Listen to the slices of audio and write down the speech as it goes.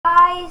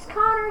guys,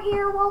 Connor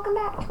here. Welcome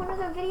back to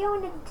another video.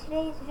 And in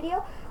today's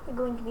video, we're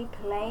going to be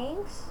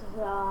playing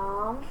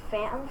some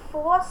Phantom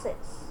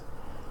Forces.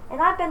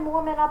 And I've been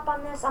warming up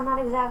on this. I'm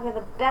not exactly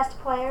the best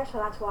player, so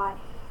that's why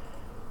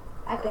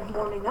I've been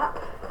warming up.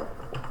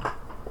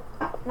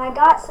 And I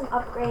got some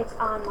upgrades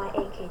on my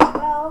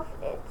AK-12.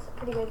 It's a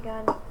pretty good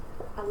gun.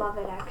 I love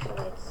it,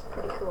 actually. It's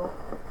pretty cool.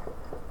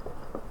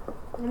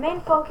 And the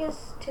main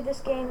focus to this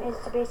game is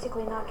to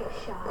basically not get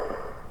shot.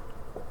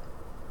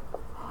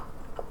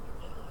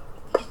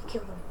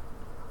 Kill him.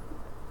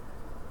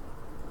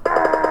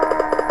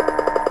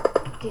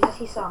 Jesus,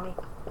 he saw me.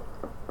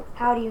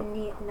 How do you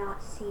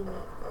not see me?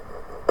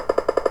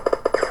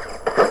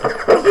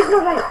 There's no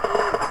knife.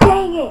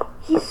 Dang it!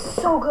 He's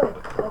so good.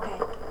 Okay.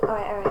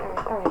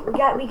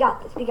 Alright. We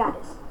got this.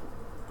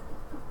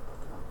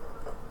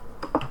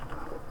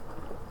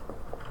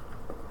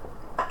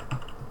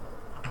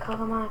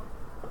 Come on.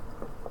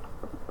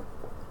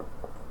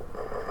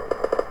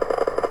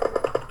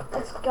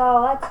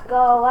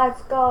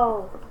 Let's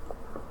go.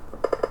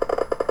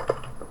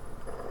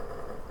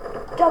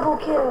 Double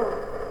kill.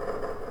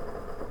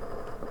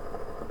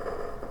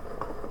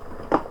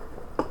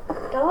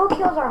 Double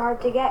kills are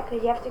hard to get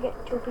because you have to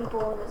get two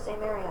people in the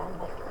same area in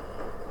like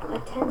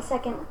a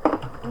 10-second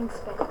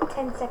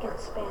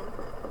span.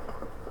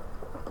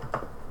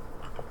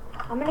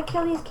 I'm gonna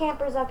kill these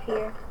campers up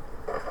here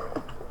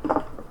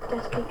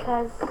just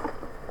because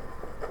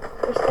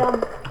they're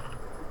dumb.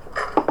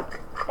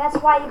 That's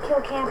why you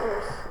kill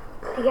campers,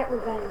 to get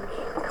revenge.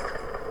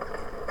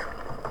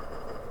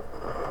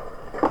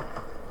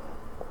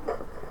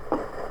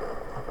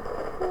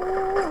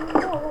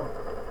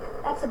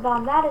 That's a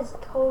bomb. That is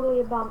totally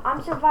a bomb.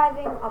 I'm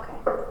surviving. Okay.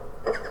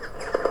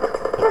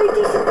 Pretty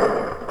decent.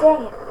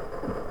 Dang it.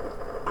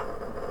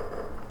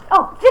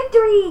 Oh,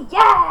 victory!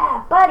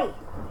 Yeah, buddy.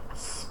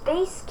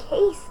 Space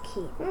case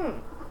key.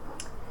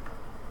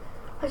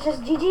 Let's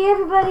just GG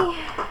everybody.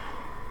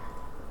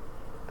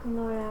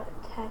 Load out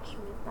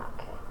attachment.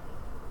 Okay.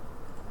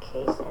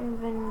 Case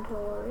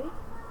inventory.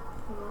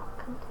 Not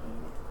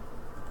container.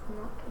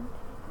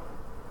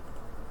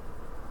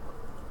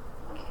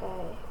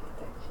 Okay.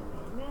 Back to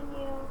main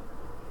menu.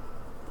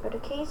 Go to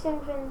case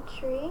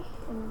inventory.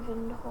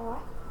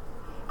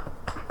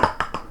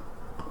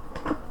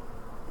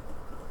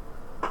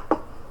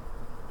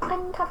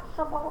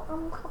 Untouchable.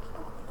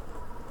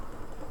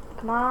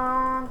 Come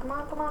on.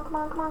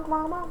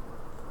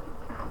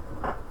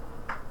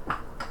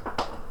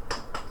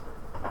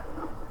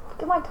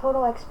 Look at my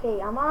total XP.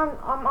 I'm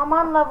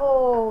on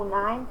level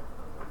 9.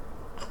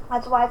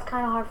 That's why it's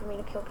kind of hard for me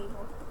to kill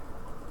people.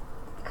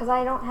 Because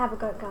I don't have a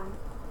good gun.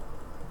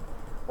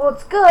 Well,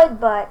 it's good,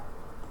 but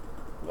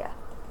yeah.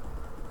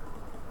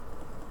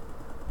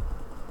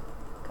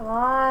 Come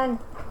on.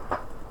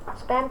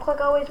 Spam click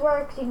always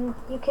works.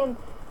 You can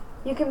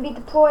be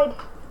deployed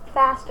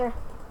faster.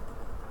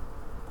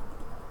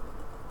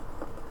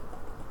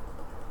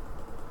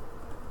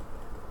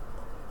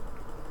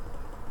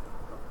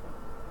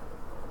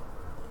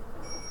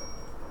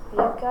 You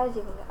guys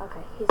even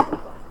okay, he's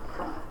deployed.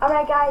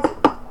 Alright guys,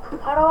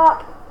 huddle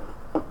up.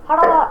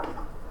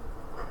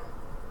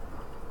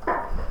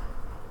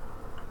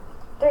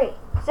 3,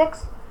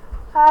 6,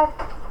 5,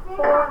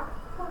 4,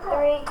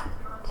 3,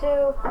 2,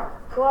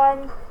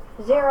 1,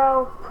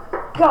 0,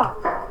 go!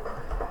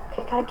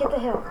 Okay, gotta get the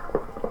hill.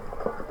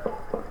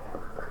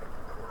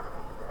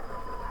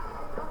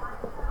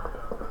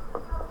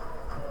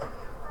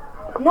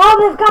 No,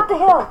 they've got the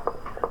hill!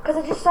 Because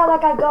I just saw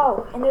that guy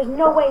go, and there's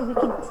no way we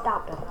can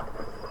stop him.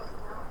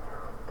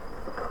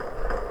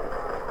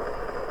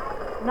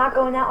 I'm not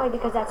going that way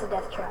because that's a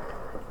death trap.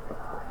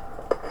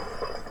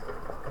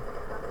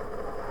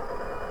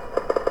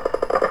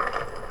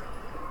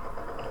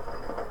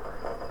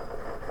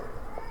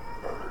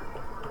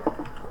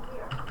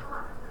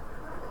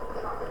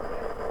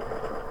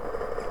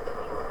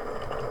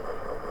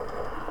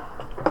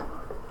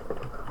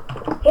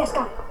 Yes,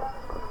 got it.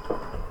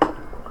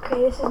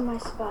 Okay, this is my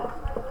spot.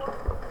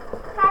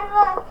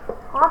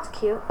 Oh, that's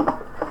cute.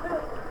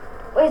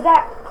 Wait, is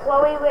that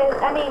Chloe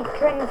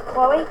Corinne with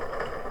Chloe?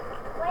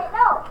 Wait,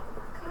 no.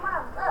 Come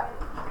on, look.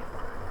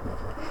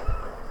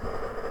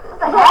 What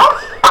the heck?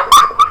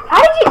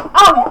 How did you?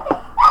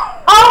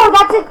 Oh,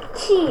 that's a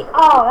cheat.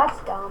 Oh, that's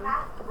dumb.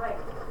 Right.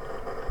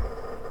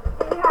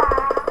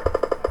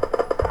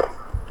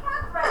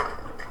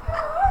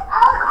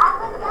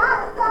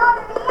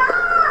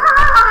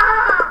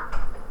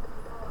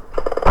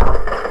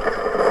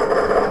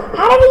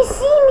 How did he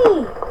see me?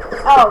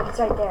 Oh, he's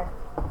right there.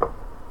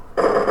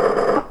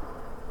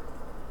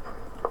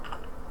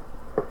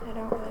 I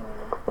don't really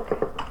want to.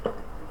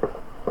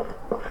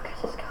 Okay,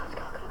 let's go.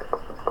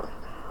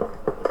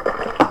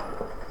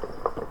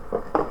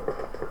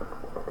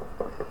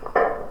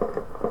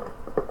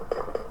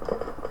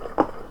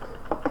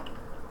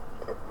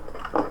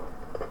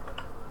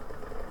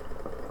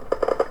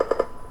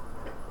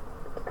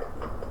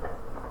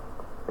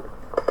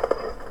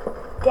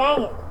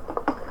 Dang it.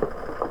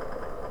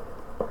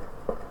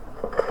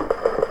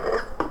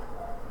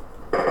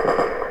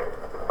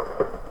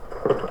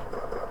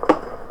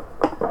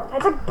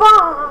 It's a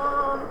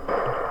bomb!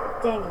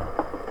 Dang it.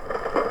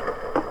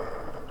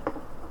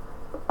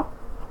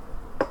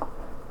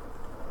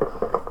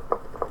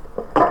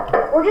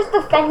 We're just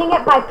defending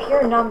it by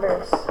pure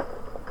numbers.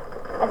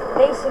 That's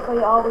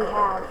basically all we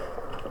have.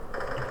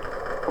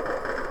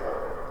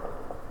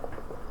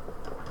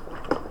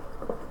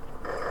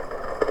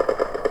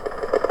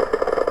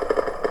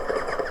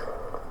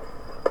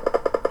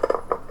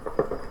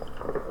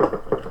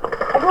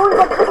 Everyone's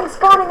like freaking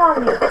spawning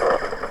on me.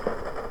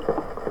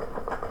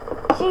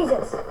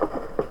 Jesus.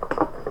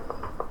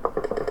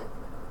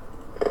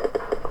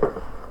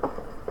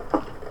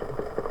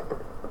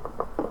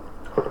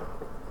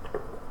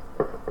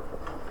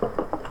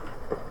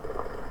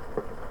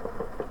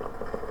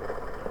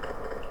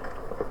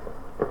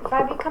 If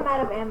I become out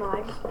of ammo,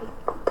 I just be...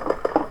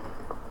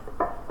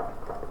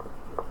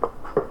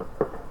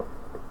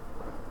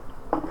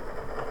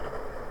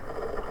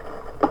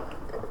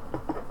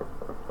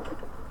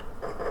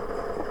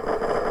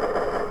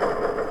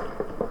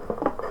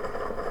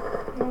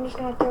 I'm just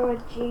gonna throw a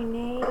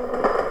grenade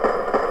away.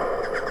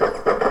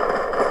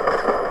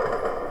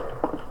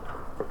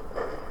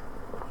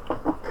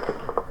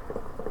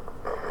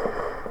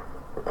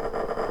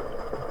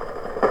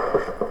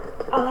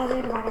 Oh, that's a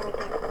divider right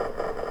there.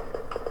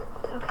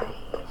 Okay,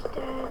 he's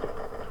dead.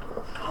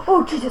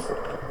 Oh, Jesus!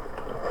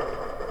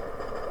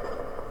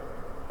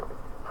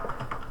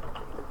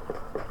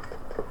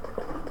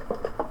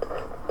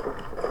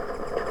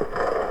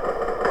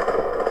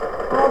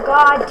 Oh,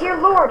 God, dear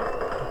Lord!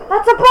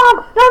 That's a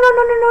bomb! No, no,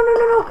 no, no, no, no,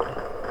 no, no!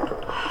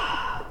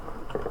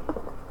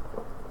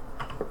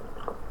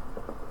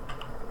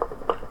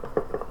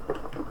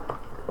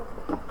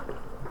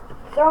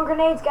 Throwing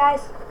grenades,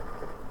 guys.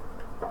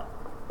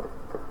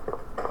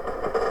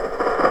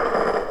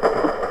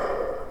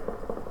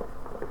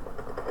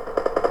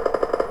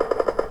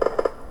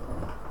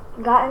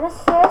 Got an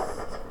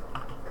assist.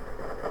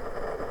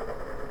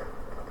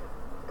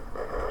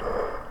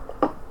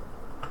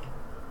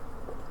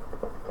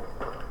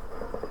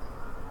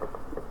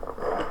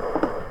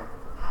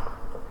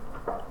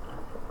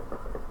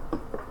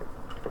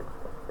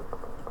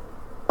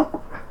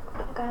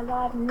 Got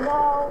alive.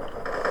 No.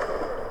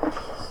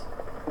 Gosh.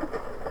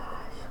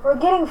 We're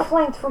getting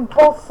flanked from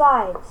both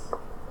sides.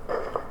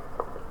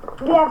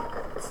 We have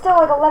still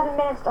like 11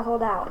 minutes to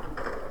hold out.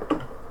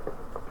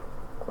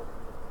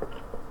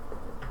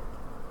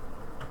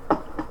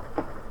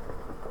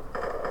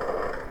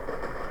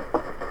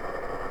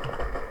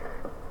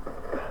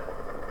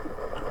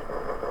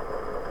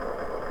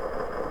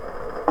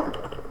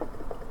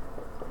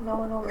 No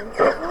one over here.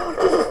 Oh,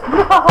 Jesus!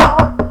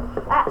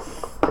 No! That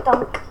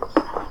stunk.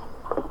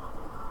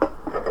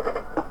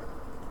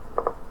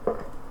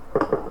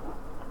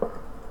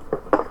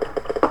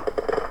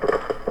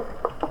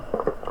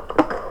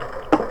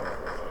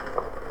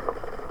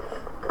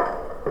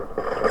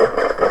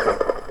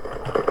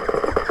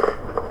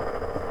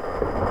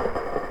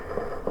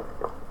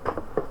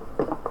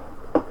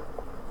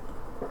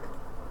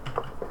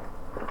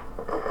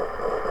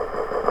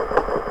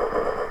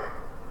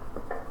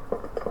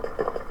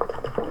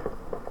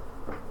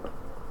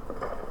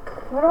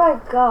 Where do I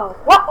go?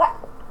 What?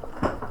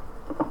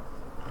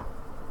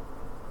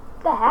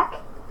 The heck?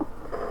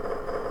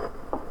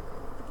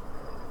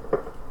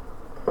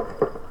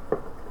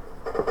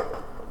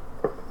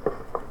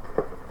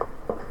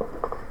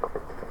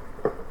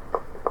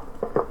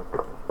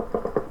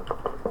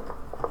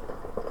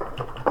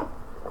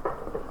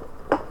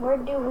 Where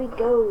do we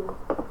go?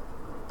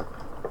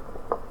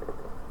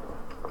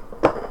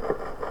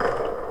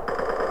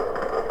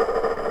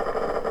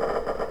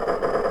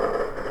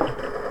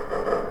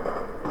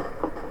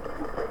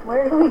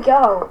 Where do we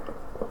go?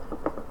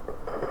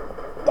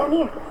 Down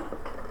here.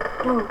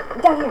 No,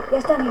 down here.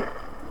 Yes, down here.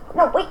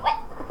 No, wait, wait.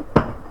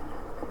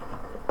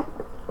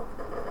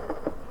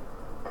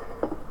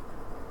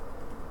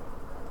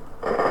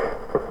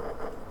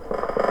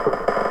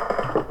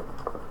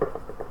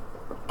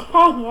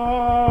 Dang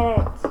it.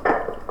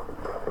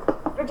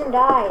 Virgin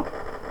died.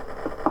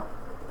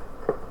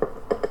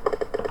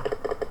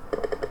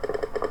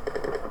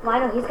 Well, I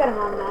know he's got an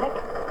automatic.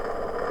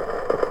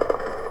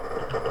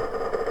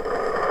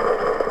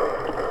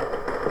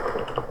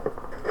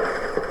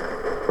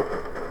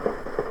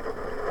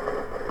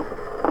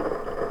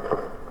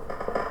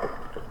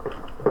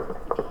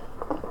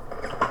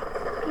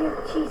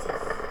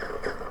 Jesus.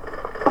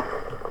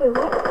 Wait,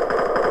 what?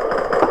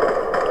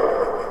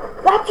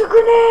 That's a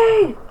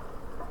grenade!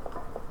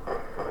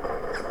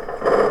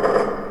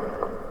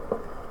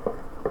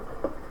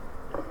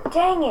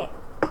 Dang it.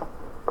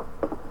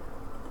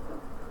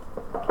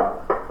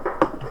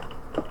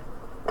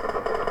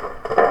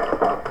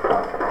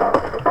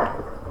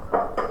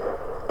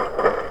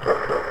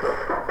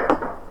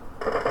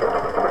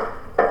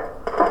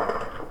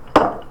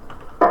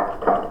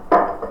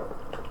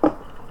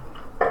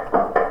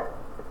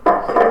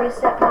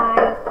 Reset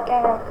my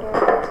character.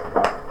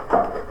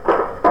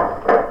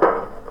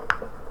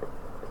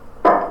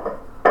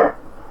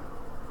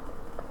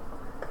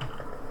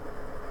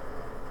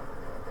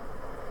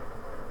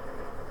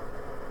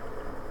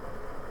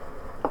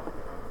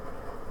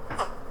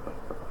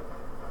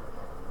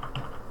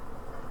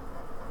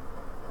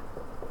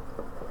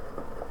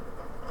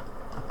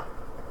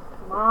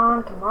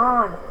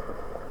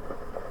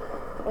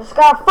 Just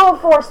gotta full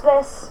force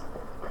this.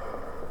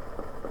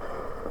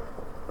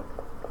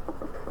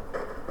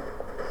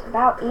 It's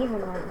about even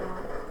right now.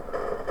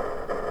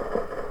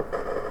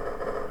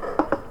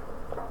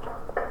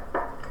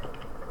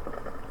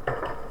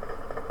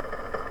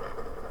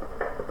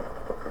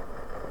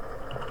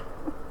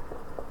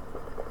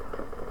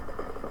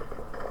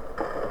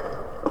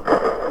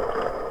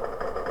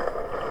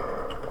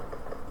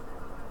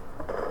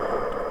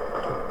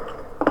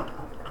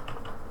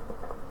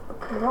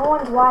 No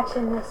one's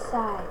watching this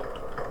side.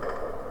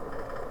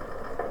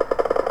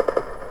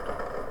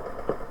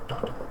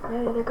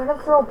 Maybe they're gonna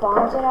throw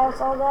bombs at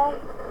us all day.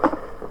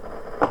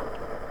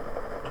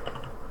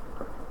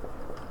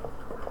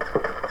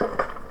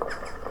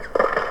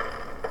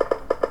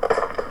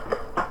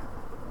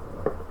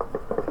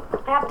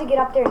 I have to get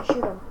up there and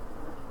shoot them.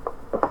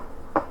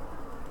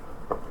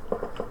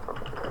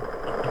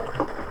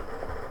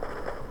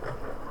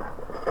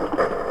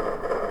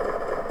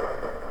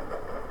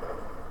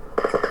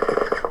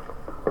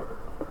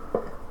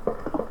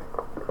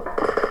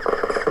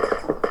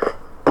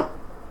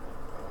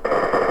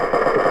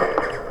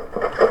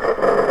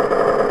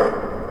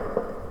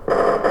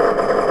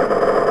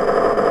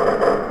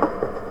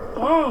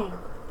 Dang.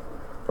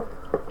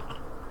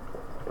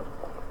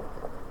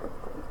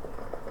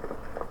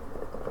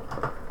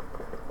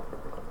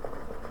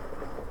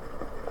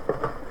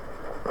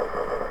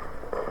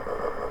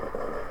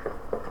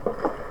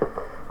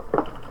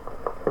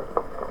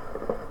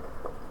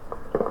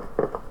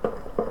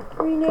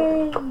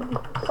 Grenade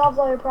solves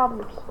all your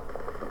problems.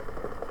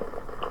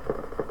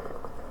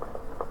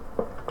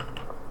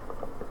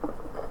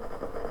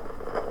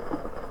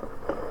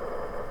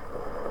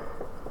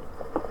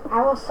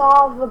 I will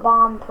solve the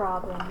bomb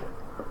problem.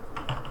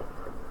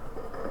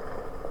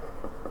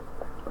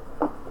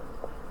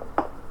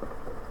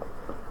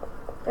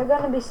 They're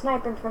gonna be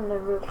sniping from the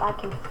roof. I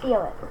can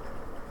feel it.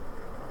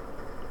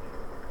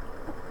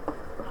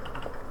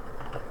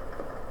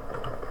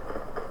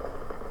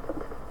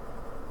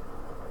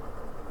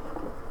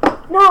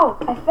 No!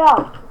 I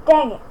fell.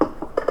 Dang it.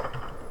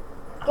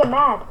 Get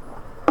mad.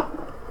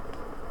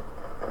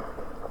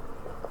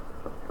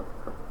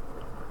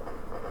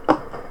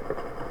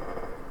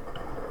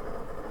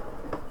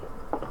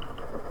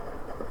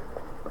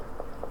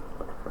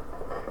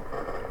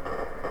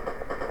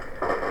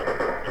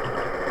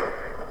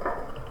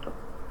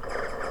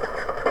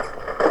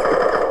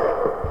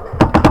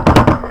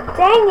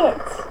 Dang it!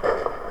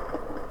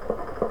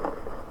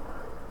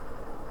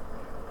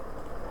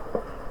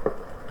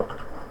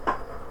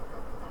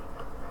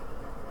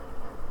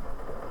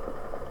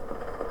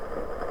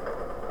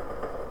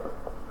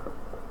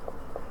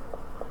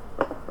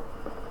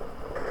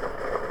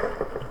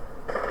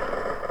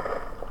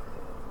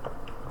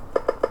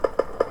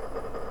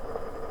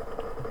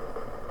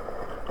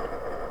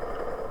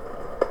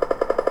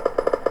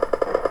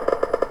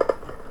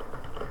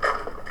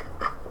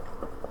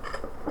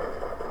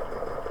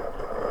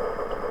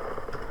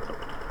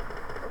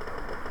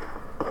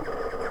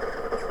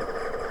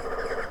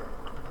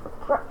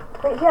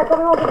 Right here,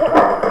 everyone get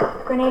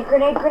hit. Grenade,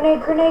 grenade,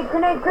 grenade, grenade,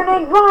 grenade,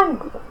 grenade,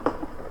 run!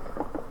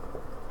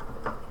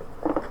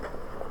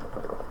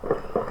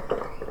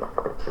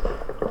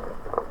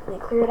 They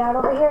clear it out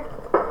over here.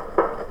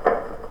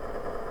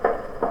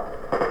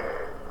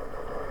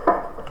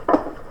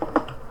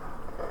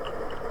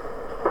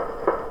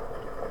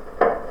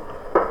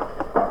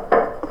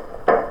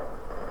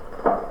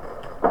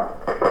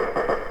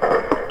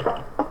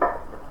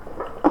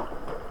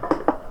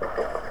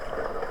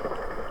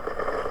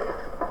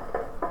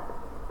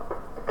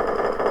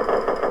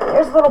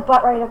 There's a little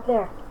butt right up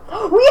there.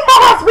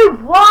 Yes, we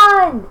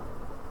won!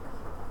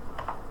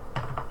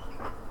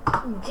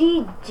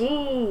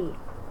 GG.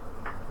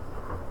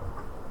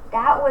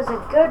 That was a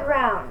good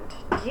round.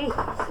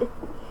 Jeez.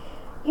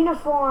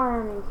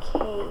 Uniform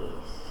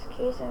case.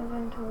 Case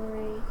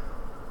inventory.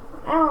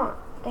 I don't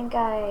think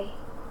I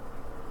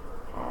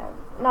have.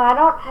 No, I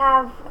don't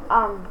have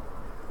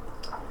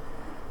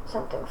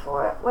something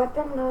for it.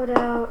 Weapon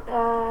loadout.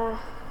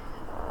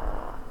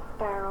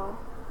 Barrel.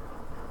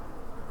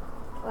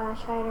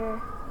 Flash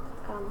hider,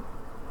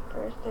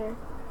 burster,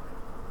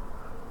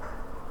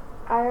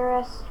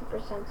 IRS super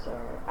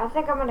sensor. I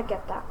think I'm gonna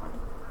get that one.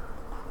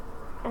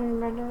 And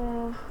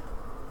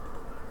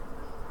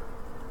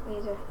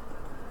laser.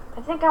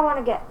 I think I want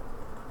to get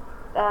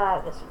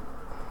this one.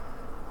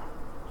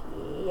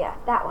 Yeah,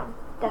 that one,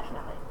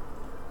 definitely.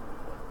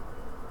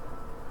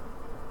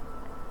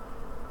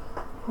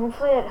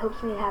 Hopefully, it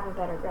helps me have a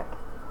better grip.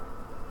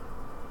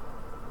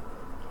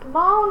 Come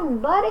on,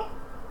 buddy.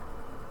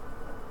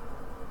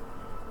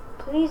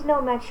 Please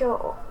no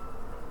Metro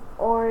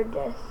or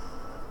this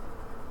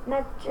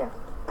Metro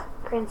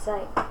crane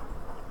site.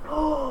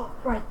 Oh,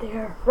 right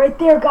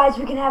there, guys.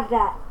 We can have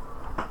that.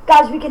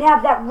 Guys, we can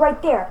have that right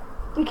there.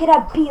 We could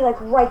have B like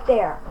right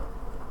there.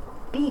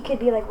 B could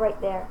be like right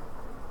there.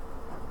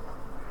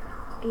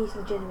 B's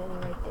legitimately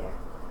right there.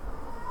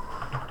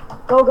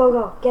 Go, go,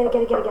 go. Get it,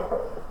 get it, get it, get it.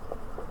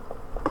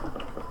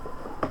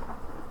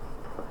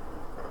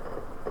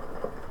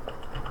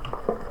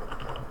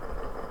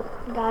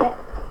 Got it.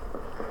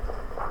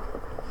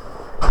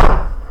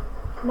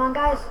 Come on,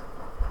 guys.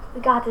 We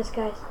got this,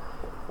 guys.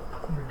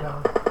 You're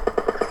down.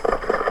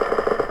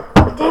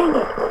 Dang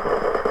it.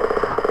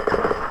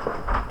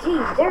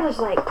 Jeez, they're just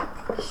like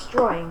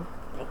destroying.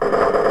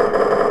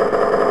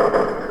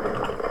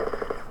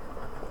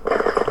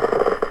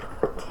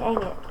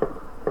 Dang it.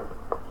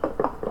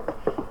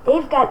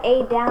 They've got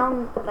A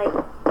down, like,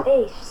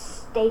 they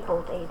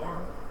stapled A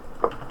down.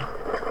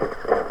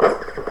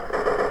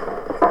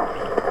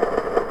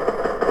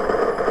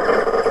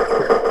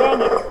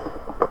 Dang it.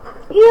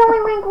 He only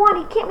rank 1.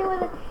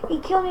 He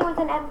killed me with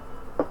an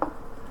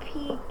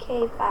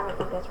MPK5, I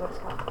think that's what it's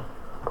called.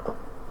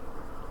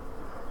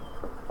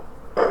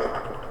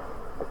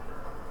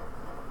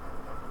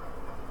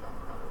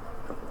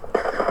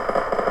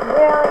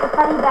 Really?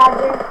 Honey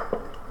badger?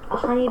 A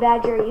honey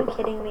badger? Are you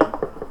kidding me?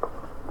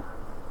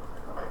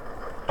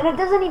 And it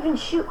doesn't even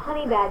shoot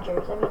honey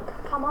badgers. I mean,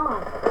 come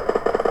on.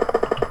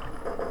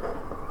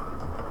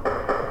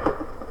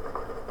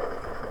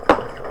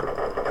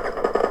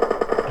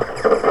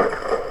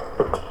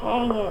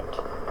 Dang it.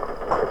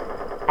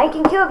 I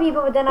can kill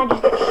people, but then I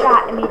just get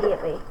shot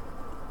immediately.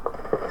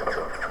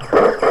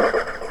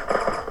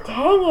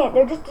 Dang it.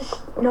 They're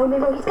just no.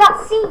 He's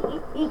got C.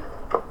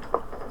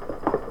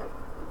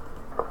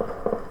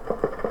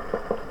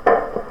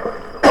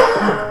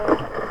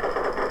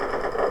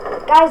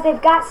 Guys,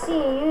 they've got C.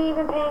 Are you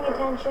even paying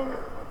attention?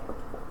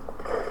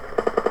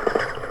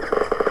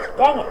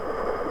 Dang it.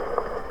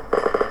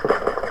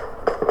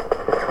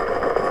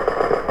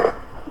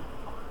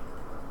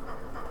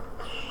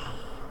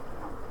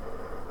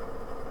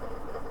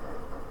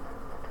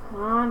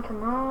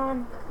 Come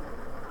on.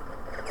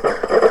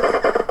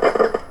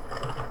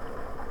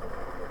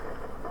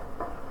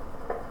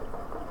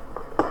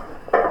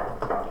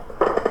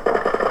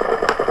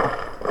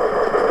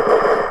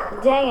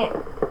 Dang it.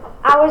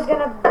 I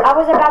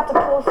was about to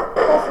pull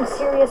some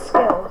serious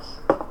skills.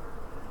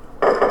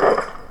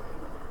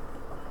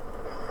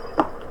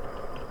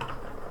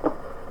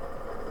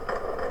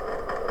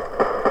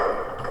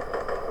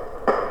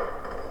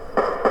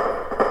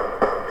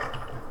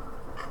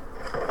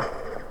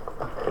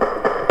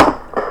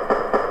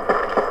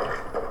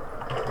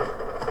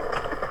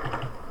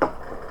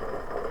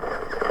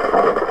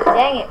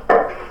 Dang it.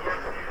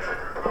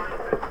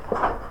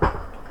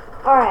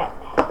 Alright.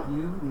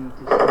 You need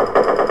to sleep.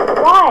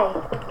 Why?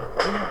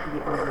 You have to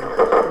get ready for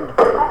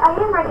school. I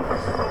am ready for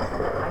school.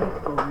 I need to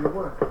go to your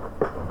work.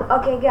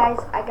 Okay, guys,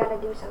 I gotta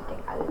do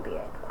something. I will be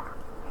right back.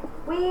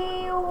 We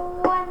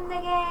won the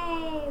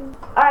game.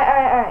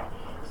 Alright.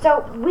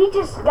 So, we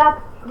just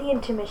got the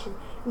intermission.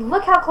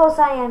 Look how close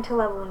I am to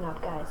leveling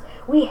up, guys.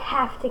 We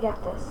have to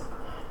get this.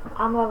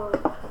 I'm level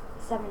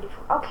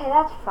 74. Okay,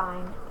 that's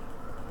fine.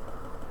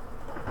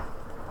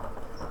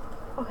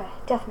 Okay,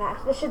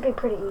 deathmatch. This should be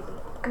pretty easy.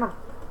 Come on.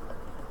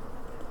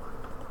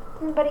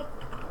 Buddy.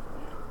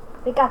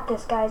 We got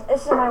this, guys.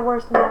 This is my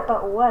worst map,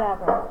 but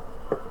whatever.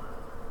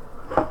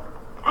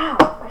 Ow!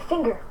 My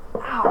finger.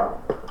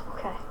 Ow.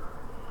 Okay.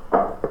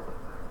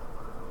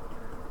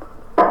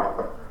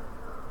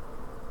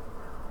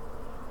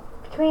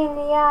 Between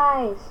the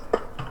eyes.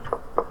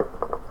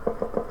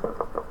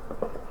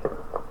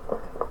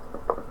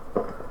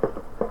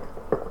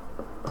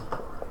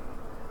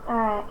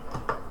 Alright.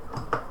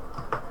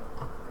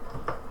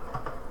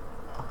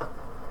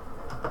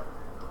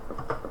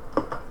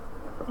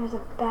 There's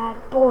a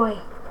bad boy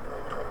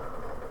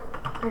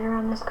right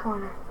around this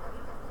corner.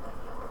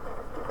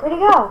 Where'd he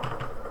go?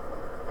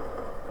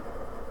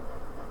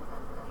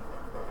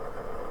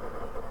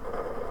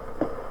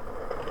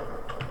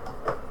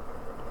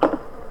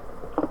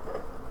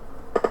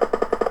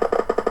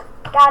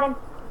 Got him.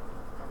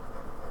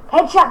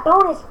 Headshot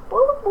bonus.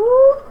 Woo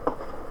woo.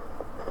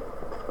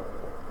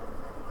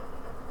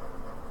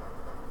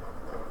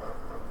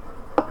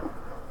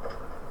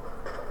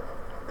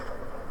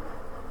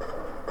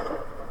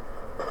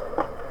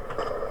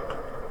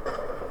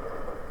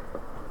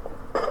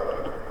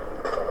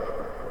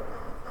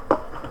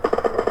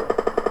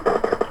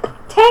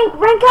 Tank,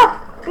 rank up!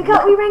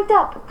 We ranked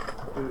up.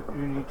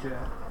 You need to.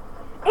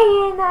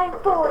 And I'm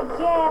 4,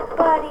 yeah,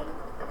 buddy.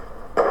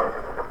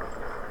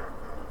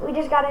 We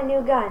just got a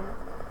new gun.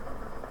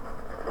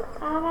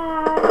 I'm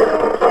out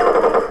here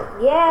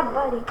killing. Yeah,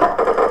 buddy.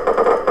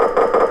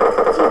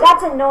 See,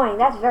 that's annoying.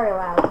 That's very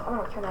loud. I'm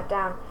gonna turn that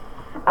down.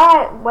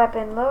 Alright,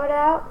 weapon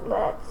loadout.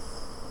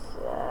 Let's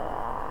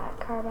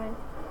carbine,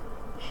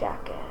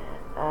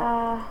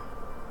 shotgun,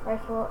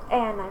 rifle,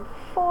 and I'm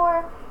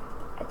 4.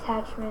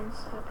 Attachments,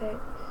 topics.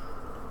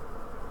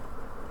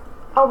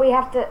 Oh, we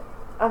have to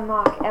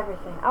unlock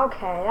everything.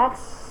 Okay,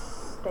 that's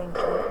stinky.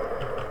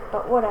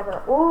 But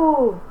whatever.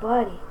 Ooh,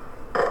 buddy.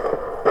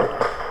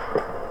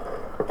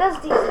 Does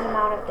decent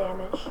amount of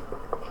damage.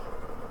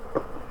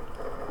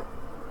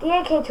 The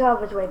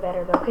AK-12 is way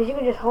better though, because you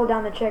can just hold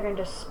down the trigger and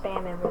just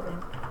spam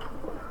everything.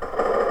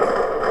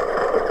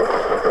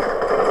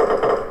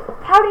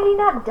 How did he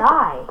not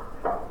die?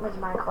 Was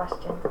my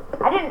question.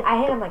 I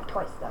hit him like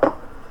twice though.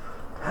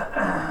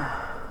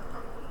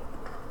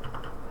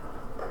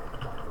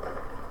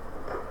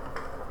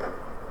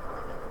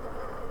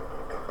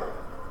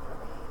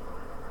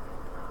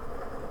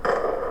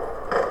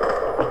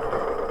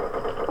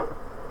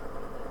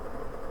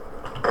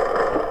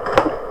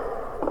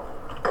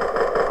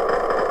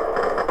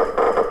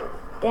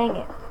 Dang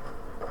it.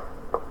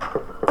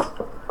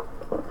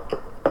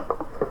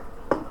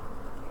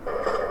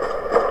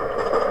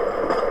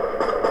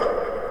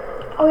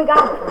 Oh, we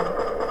got him for me.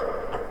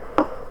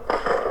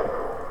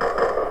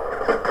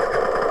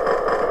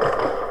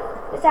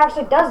 This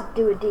actually does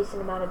do a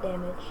decent amount of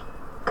damage.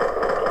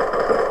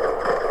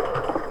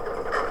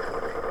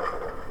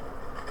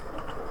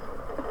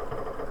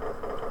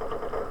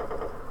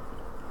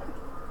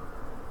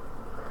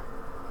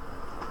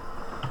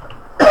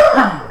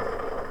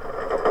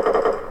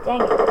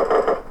 Dang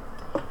it.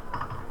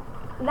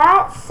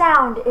 That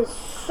sound is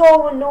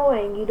so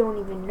annoying you don't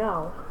even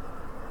know.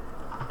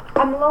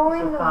 I'm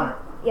lowering So, the... Connor.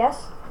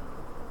 Yes?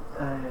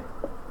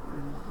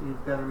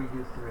 You've got to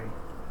redo 3.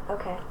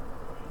 Okay.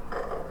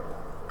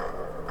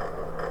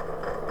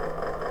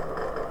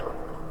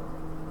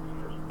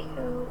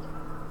 Killed.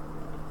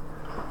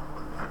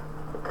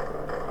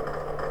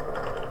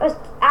 This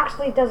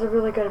actually does a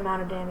really good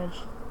amount of damage.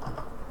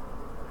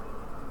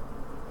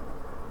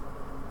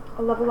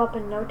 I'll level up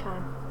in no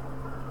time.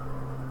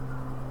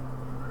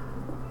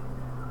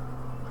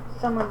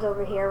 Someone's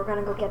over here. We're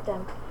gonna go get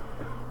them.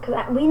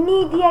 Cause we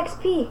need the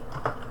XP.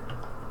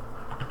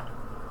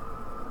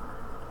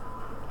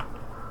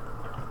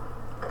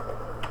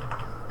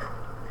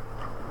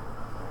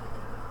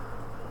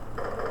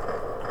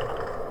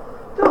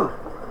 Dude,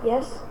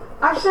 Yes?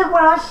 I said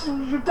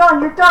when you're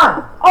done, you're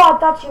done. Oh, I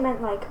thought you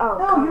meant like, oh.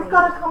 No, come you've on.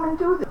 got to come and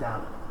do this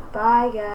now. Bye, guys.